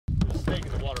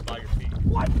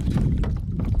What?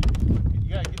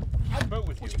 You gotta get the boat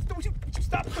with you. Don't you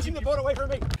stop pushing the boat away from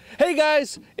me. Hey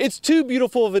guys, it's too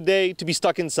beautiful of a day to be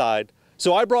stuck inside.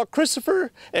 So I brought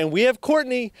Christopher and we have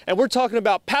Courtney and we're talking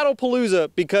about Paddle Palooza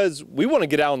because we want to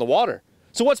get out on the water.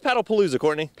 So what's Paddle Palooza,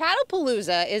 Courtney? Paddle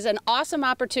Palooza is an awesome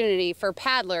opportunity for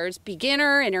paddlers,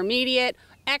 beginner, intermediate,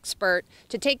 expert,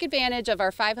 to take advantage of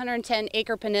our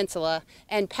 510-acre peninsula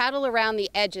and paddle around the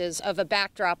edges of a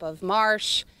backdrop of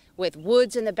marsh with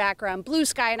woods in the background, blue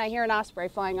sky, and I hear an osprey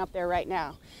flying up there right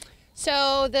now.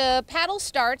 So the paddle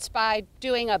starts by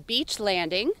doing a beach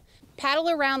landing. Paddle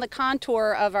around the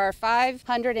contour of our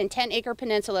 510-acre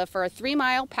peninsula for a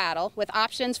 3-mile paddle with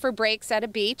options for breaks at a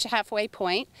beach halfway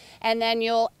point, and then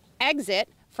you'll exit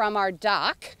from our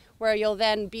dock where you'll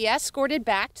then be escorted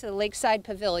back to the Lakeside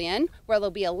Pavilion where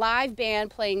there'll be a live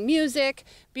band playing music,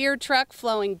 beer truck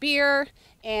flowing beer,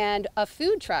 and a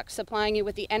food truck supplying you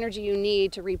with the energy you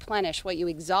need to replenish what you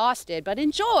exhausted but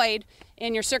enjoyed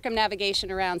in your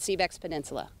circumnavigation around CBEC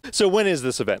Peninsula. So when is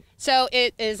this event? So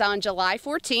it is on July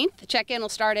 14th. The check-in will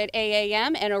start at 8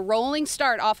 a.m. and a rolling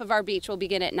start off of our beach will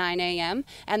begin at 9 a.m.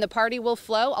 and the party will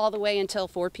flow all the way until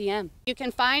 4 p.m. You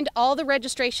can find all the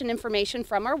registration information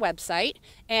from our website,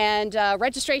 and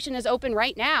registration is open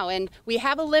right now, and we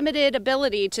have a limited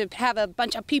ability to have a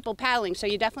bunch of people paddling, so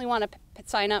you definitely want to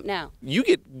sign up now. You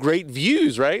get great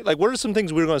views, right? Like, what are some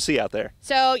things we're going to see out there?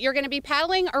 So you're going to be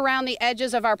paddling around the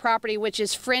edges of our property, which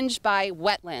is fringed by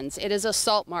wetlands. It is a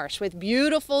salt marsh with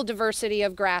beautiful diversity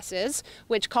of grasses,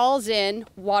 which calls in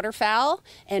waterfowl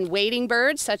and wading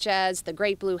birds such as the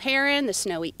great blue heron, the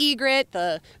snowy egret,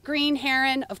 the green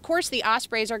heron. Of course, the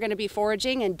ospreys are going to be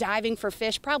foraging and diving for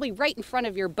fish. Probably right in front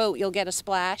of your boat, you'll get a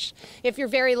splash. If you're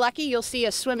very lucky, you'll see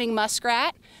a swimming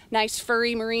muskrat, nice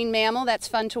furry marine mammal that's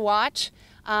fun to watch.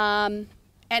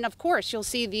 And of course, you'll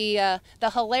see the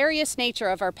hilarious nature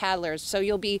of our paddlers. So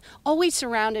you'll be always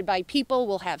surrounded by people.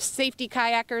 We'll have safety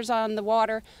kayakers on the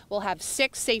water. We'll have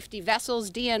 6 safety vessels,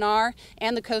 DNR,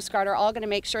 and the Coast Guard are all going to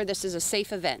make sure this is a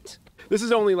safe event. This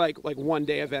is only like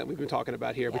one-day event we've been talking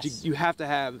about here, Yes. but you have to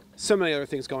have so many other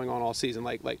things going on all season.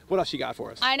 Like what else you got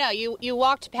for us? I know, you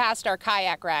walked past our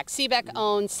kayak rack. CBEC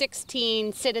owns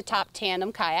 16 sit-atop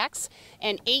tandem kayaks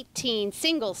and 18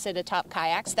 single sit-atop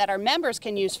kayaks that our members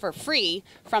can use for free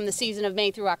from the season of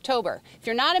May through October. If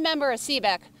you're not a member of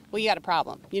CBEC, well, you got a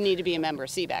problem. You need to be a member of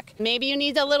CBEC. Maybe you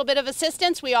need a little bit of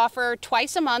assistance. We offer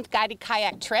twice a month guided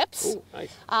kayak trips. Ooh,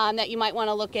 nice. That you might want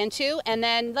to look into. And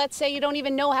then let's say you don't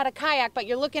even know how to kayak, but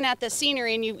you're looking at the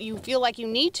scenery and you feel like you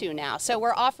need to now. So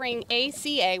we're offering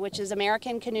ACA, which is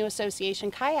American Canoe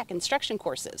Association kayak instruction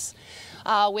courses,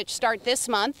 which start this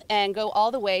month and go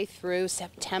all the way through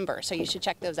September. So you should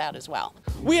check those out as well.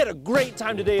 We had a great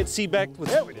time today at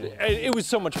CBEC. It was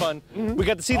so much fun. We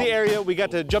got to see the area. We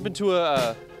got to jump into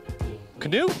a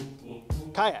canoe?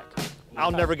 Kayak. I'll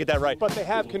never get that right. But they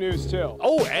have canoes too.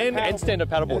 Oh, and stand-up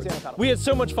paddleboard. We had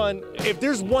so much fun. If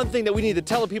there's one thing that we need to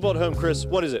tell the people at home, Chris,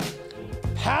 what is it?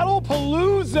 Paddle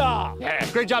Palooza! Yeah,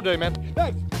 great job today, man.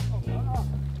 Thanks.